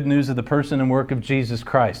 the good news of the person and work of Jesus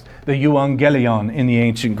Christ, the euangelion in the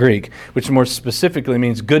ancient Greek, which more specifically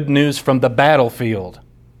means good news from the battlefield.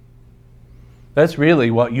 That's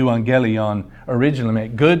really what euangelion originally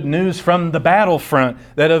meant. Good news from the battlefront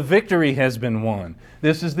that a victory has been won.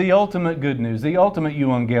 This is the ultimate good news, the ultimate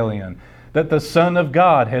euangelion, that the Son of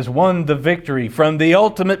God has won the victory from the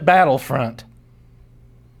ultimate battlefront.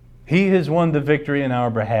 He has won the victory in our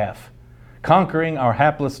behalf, conquering our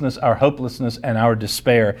haplessness, our hopelessness, and our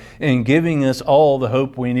despair, and giving us all the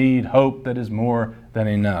hope we need, hope that is more than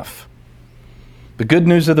enough. The good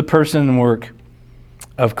news of the person and work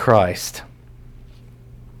of Christ.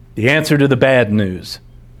 The answer to the bad news.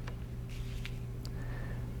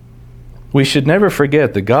 We should never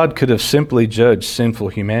forget that God could have simply judged sinful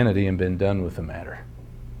humanity and been done with the matter.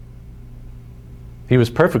 He was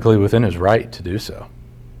perfectly within his right to do so.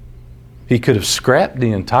 He could have scrapped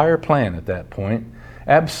the entire plan at that point,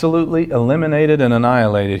 absolutely eliminated and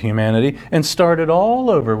annihilated humanity, and started all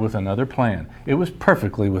over with another plan. It was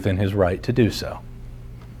perfectly within his right to do so.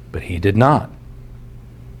 But he did not.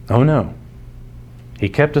 Oh no. He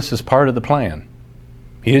kept us as part of the plan.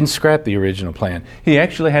 He didn't scrap the original plan. He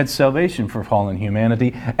actually had salvation for fallen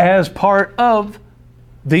humanity as part of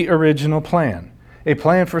the original plan. A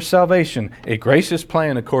plan for salvation, a gracious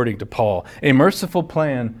plan according to Paul, a merciful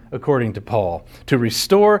plan according to Paul, to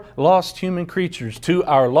restore lost human creatures to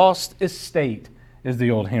our lost estate, as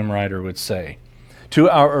the old hymn writer would say, to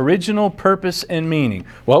our original purpose and meaning.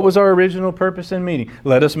 What was our original purpose and meaning?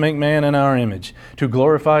 Let us make man in our image, to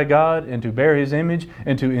glorify God and to bear His image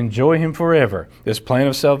and to enjoy Him forever. This plan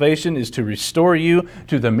of salvation is to restore you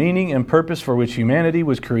to the meaning and purpose for which humanity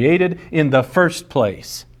was created in the first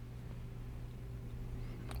place.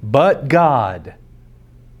 But God.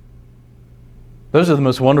 Those are the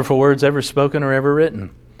most wonderful words ever spoken or ever written.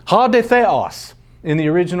 Ha de theos in the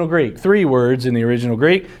original Greek. 3 words in the original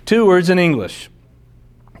Greek, 2 words in English.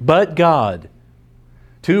 But God.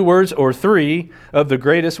 2 words or 3 of the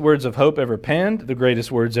greatest words of hope ever penned, the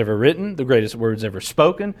greatest words ever written, the greatest words ever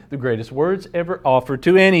spoken, the greatest words ever offered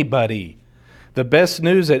to anybody. The best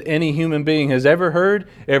news that any human being has ever heard,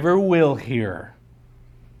 ever will hear,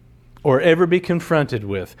 or ever be confronted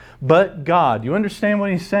with. But God. You understand what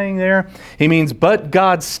he's saying there? He means, but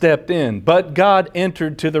God stepped in. But God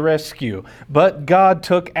entered to the rescue. But God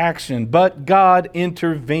took action. But God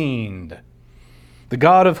intervened. The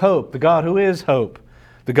God of hope, the God who is hope,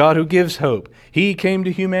 the God who gives hope. He came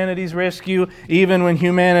to humanity's rescue even when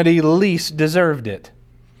humanity least deserved it.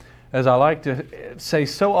 As I like to say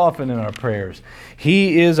so often in our prayers,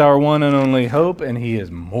 He is our one and only hope, and He is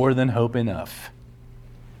more than hope enough.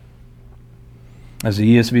 As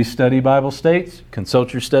the ESV Study Bible states,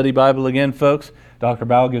 consult your study Bible again, folks. Dr.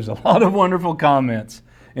 Bowell gives a lot of wonderful comments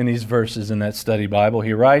in these verses in that study Bible.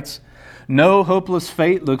 He writes, "No hopeless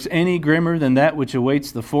fate looks any grimmer than that which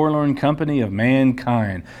awaits the forlorn company of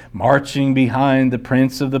mankind, marching behind the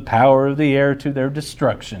prince of the power of the air to their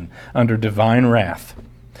destruction under divine wrath.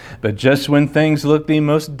 But just when things look the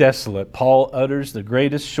most desolate, Paul utters the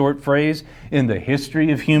greatest short phrase in the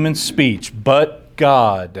history of human speech, but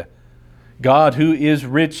God. God who is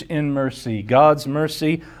rich in mercy, God's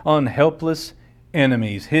mercy on helpless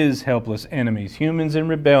enemies, His helpless enemies, humans in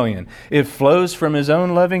rebellion. It flows from His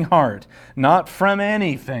own loving heart, not from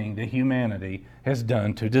anything that humanity has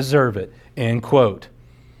done to deserve it." End quote.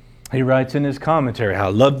 He writes in his commentary, I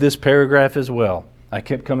love this paragraph as well. I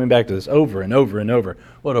kept coming back to this over and over and over.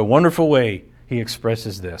 What a wonderful way he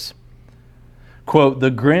expresses this. Quote, "The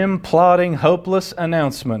grim, plodding, hopeless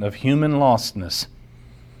announcement of human lostness,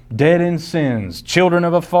 dead in sins, children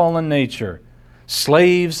of a fallen nature,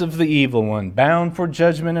 slaves of the evil one, bound for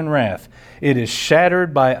judgment and wrath. It is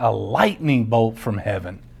shattered by a lightning bolt from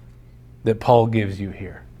heaven," that Paul gives you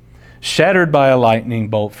here. Shattered by a lightning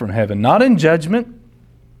bolt from heaven, not in judgment,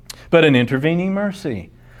 but in intervening mercy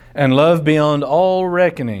and love beyond all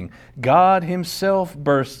reckoning. God Himself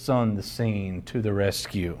bursts on the scene to the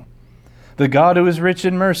rescue. The God who is rich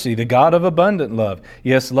in mercy, the God of abundant love,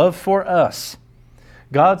 yes, love for us.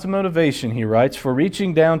 God's motivation, he writes, for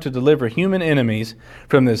reaching down to deliver human enemies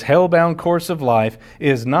from this hell-bound course of life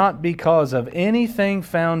is not because of anything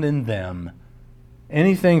found in them,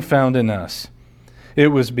 anything found in us. It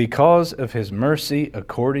was because of His mercy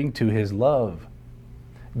according to His love.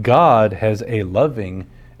 God has a loving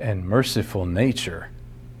and merciful nature.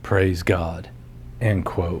 Praise God. End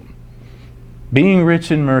quote. Being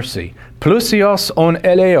rich in mercy. Plusios on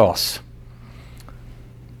eleos.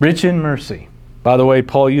 Rich in mercy. By the way,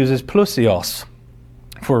 Paul uses plusios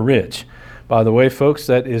for rich. By the way, folks,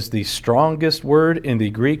 that is the strongest word in the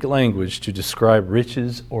Greek language to describe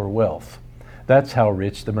riches or wealth. That's how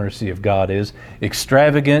rich the mercy of God is.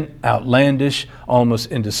 Extravagant, outlandish,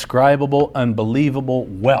 almost indescribable, unbelievable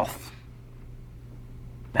wealth.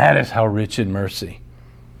 That is how rich in mercy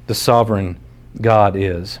the sovereign God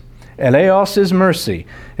is. Eleos is mercy.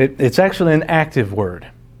 It's actually an active word.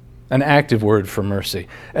 An active word for mercy.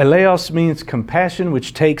 Eleos means compassion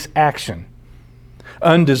which takes action.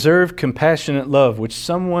 Undeserved, compassionate love which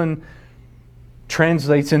someone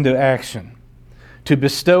translates into action. To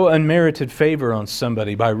bestow unmerited favor on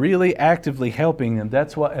somebody by really actively helping them.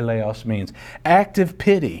 That's what eleos means. Active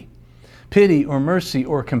pity. Pity or mercy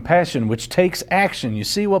or compassion which takes action. You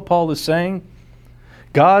see what Paul is saying?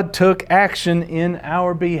 God took action in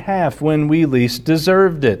our behalf when we least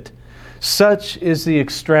deserved it. Such is the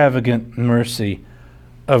extravagant mercy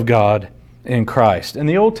of God in Christ. And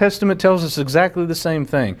the Old Testament tells us exactly the same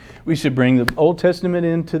thing. We should bring the Old Testament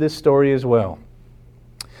into this story as well.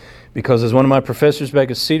 Because as one of my professors back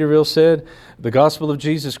at Cedarville said, the gospel of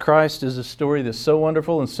Jesus Christ is a story that's so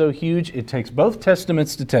wonderful and so huge, it takes both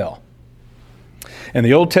testaments to tell. And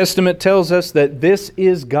the Old Testament tells us that this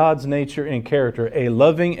is God's nature and character, a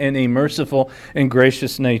loving and a merciful and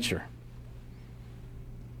gracious nature.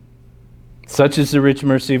 Such is the rich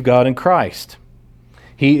mercy of God in Christ.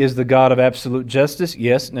 He is the God of absolute justice.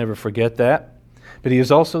 Yes, never forget that. But He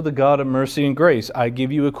is also the God of mercy and grace. I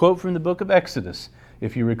give you a quote from the book of Exodus,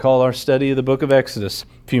 if you recall our study of the book of Exodus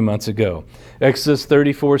a few months ago. Exodus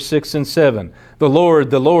 34, 6 and 7. The Lord,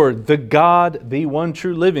 the God, the one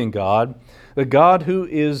true living God, the God who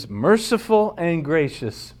is merciful and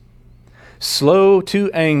gracious, slow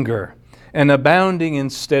to anger, and abounding in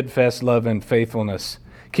steadfast love and faithfulness,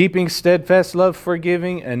 keeping steadfast love,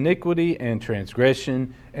 forgiving iniquity and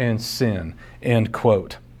transgression and sin. End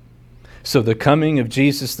quote. So the coming of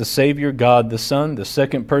Jesus the Savior, God the Son, the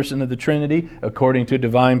second person of the Trinity, according to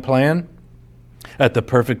divine plan, at the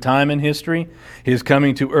perfect time in history, His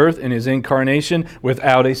coming to earth in His incarnation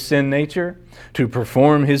without a sin nature, to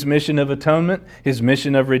perform His mission of atonement, His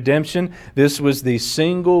mission of redemption. This was the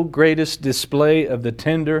single greatest display of the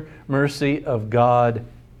tender mercy of God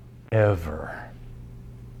ever.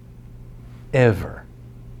 Ever.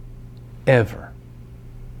 Ever.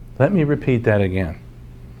 Let me repeat that again.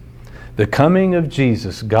 The coming of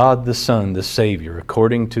Jesus, God the Son, the Savior,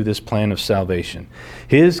 according to this plan of salvation.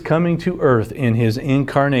 His coming to earth in His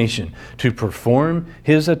incarnation to perform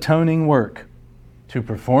His atoning work, to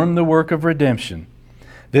perform the work of redemption.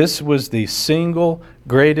 This was the single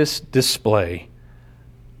greatest display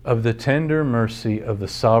of the tender mercy of the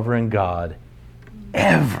sovereign God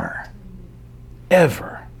ever.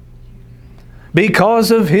 Ever.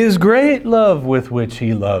 Because of His great love with which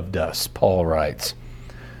He loved us, Paul writes.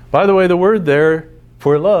 By the way, the word there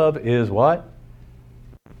for love is what?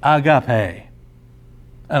 Agape.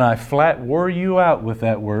 And I flat wore you out with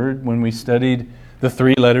that word when we studied the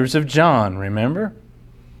 3 letters of John, remember?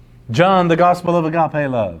 John, the gospel of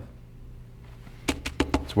agape love.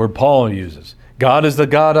 It's the word Paul uses. God is the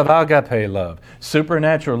God of agape love,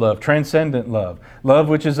 supernatural love, transcendent love, love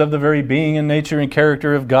which is of the very being and nature and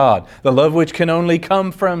character of God, the love which can only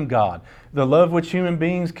come from God, the love which human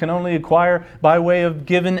beings can only acquire by way of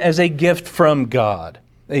given as a gift from God,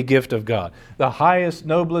 a gift of God. The highest,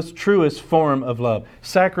 noblest, truest form of love,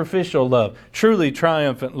 sacrificial love, truly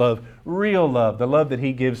triumphant love, real love, the love that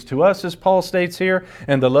He gives to us, as Paul states here,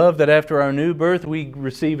 and the love that after our new birth we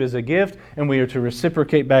receive as a gift, and we are to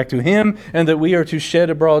reciprocate back to Him, and that we are to shed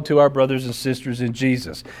abroad to our brothers and sisters in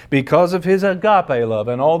Jesus, because of His agape love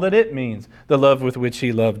and all that it means, the love with which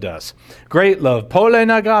He loved us. Great love, polen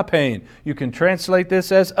agapein. You can translate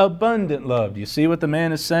this as abundant love. Do you see what the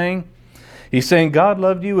man is saying? He's saying God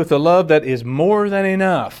loved you with a love that is more than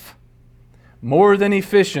enough, more than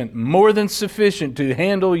efficient, more than sufficient to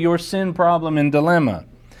handle your sin problem and dilemma.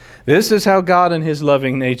 This is how God in His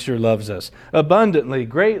loving nature loves us. Abundantly,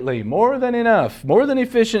 greatly, more than enough, more than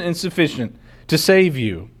efficient and sufficient to save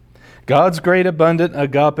you. God's great abundant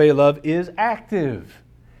agape love is active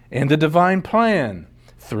in the divine plan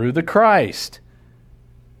through the Christ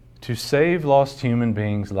to save lost human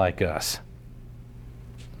beings like us.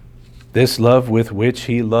 This love with which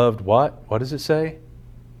He loved what? What does it say?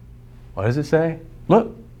 What does it say?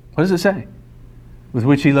 Look, what does it say? With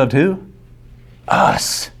which He loved who?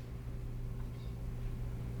 Us.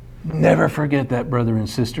 Never forget that, brother and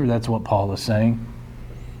sister. That's what Paul is saying.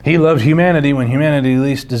 He loved humanity when humanity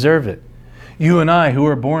least deserved it. You and I, who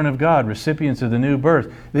are born of God, recipients of the new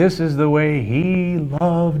birth, this is the way He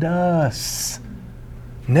loved us.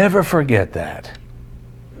 Never forget that.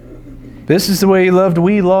 This is the way He loved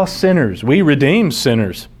we lost sinners, we redeemed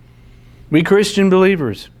sinners, we Christian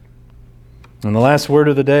believers. And the last word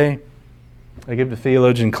of the day, I give to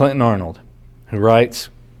theologian Clinton Arnold, who writes,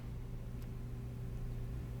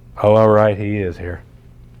 oh, how right he is here.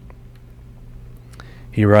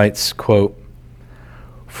 He writes, quote,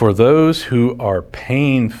 "For those who are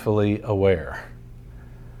painfully aware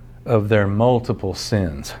of their multiple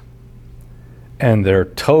sins and their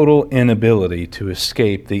total inability to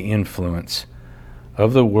escape the influence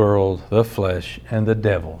of the world, the flesh, and the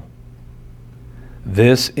devil,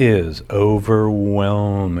 this is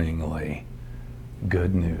overwhelmingly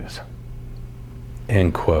good news."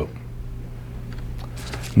 End quote.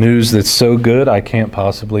 News that's so good I can't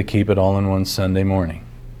possibly keep it all in one Sunday morning.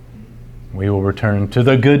 We will return to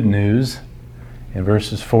the good news in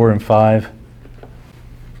verses 4 and 5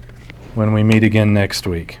 when we meet again next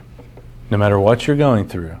week. No matter what you're going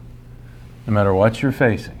through, no matter what you're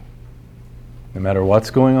facing, no matter what's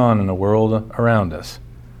going on in the world around us,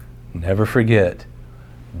 never forget,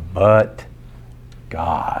 but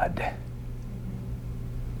God,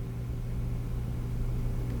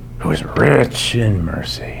 who is rich in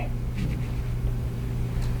mercy,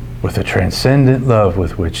 with the transcendent love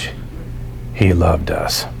with which He loved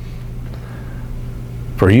us.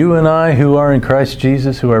 For you and I who are in Christ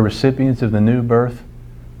Jesus, who are recipients of the new birth,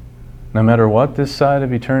 no matter what this side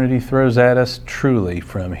of eternity throws at us, truly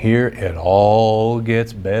from here it all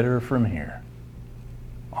gets better from here.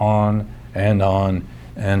 On and on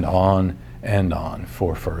and on and on,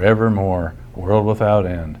 for forevermore, world without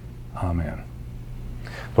end. Amen.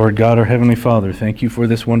 Lord God, our Heavenly Father, thank you for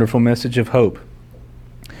this wonderful message of hope.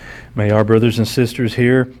 May our brothers and sisters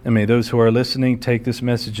here, and may those who are listening take this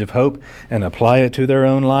message of hope and apply it to their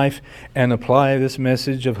own life, and apply this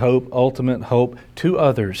message of hope, ultimate hope, to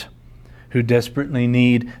others who desperately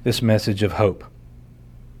need this message of hope.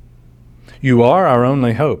 You are our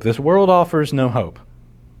only hope. This world offers no hope.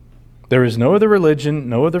 There is no other religion,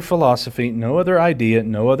 no other philosophy, no other idea,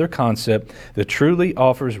 no other concept that truly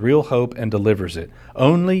offers real hope and delivers it.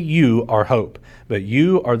 Only you are hope, but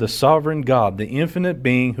you are the sovereign God, the infinite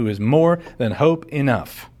being who is more than hope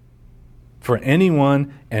enough for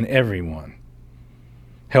anyone and everyone.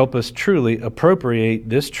 Help us truly appropriate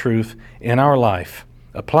this truth in our life,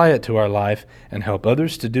 apply it to our life, and help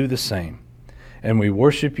others to do the same. And we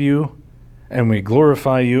worship you, and we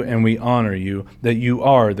glorify you, and we honor you, that you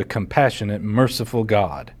are the compassionate, merciful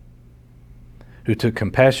God who took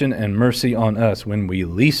compassion and mercy on us when we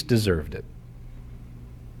least deserved it,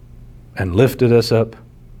 and lifted us up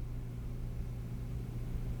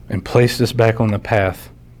and placed us back on the path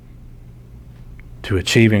to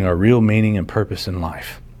achieving our real meaning and purpose in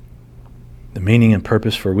life. The meaning and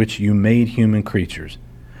purpose for which you made human creatures,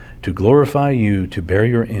 to glorify you, to bear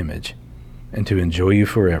your image, and to enjoy you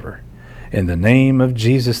forever. In the name of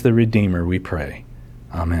Jesus the Redeemer we pray.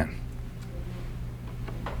 Amen.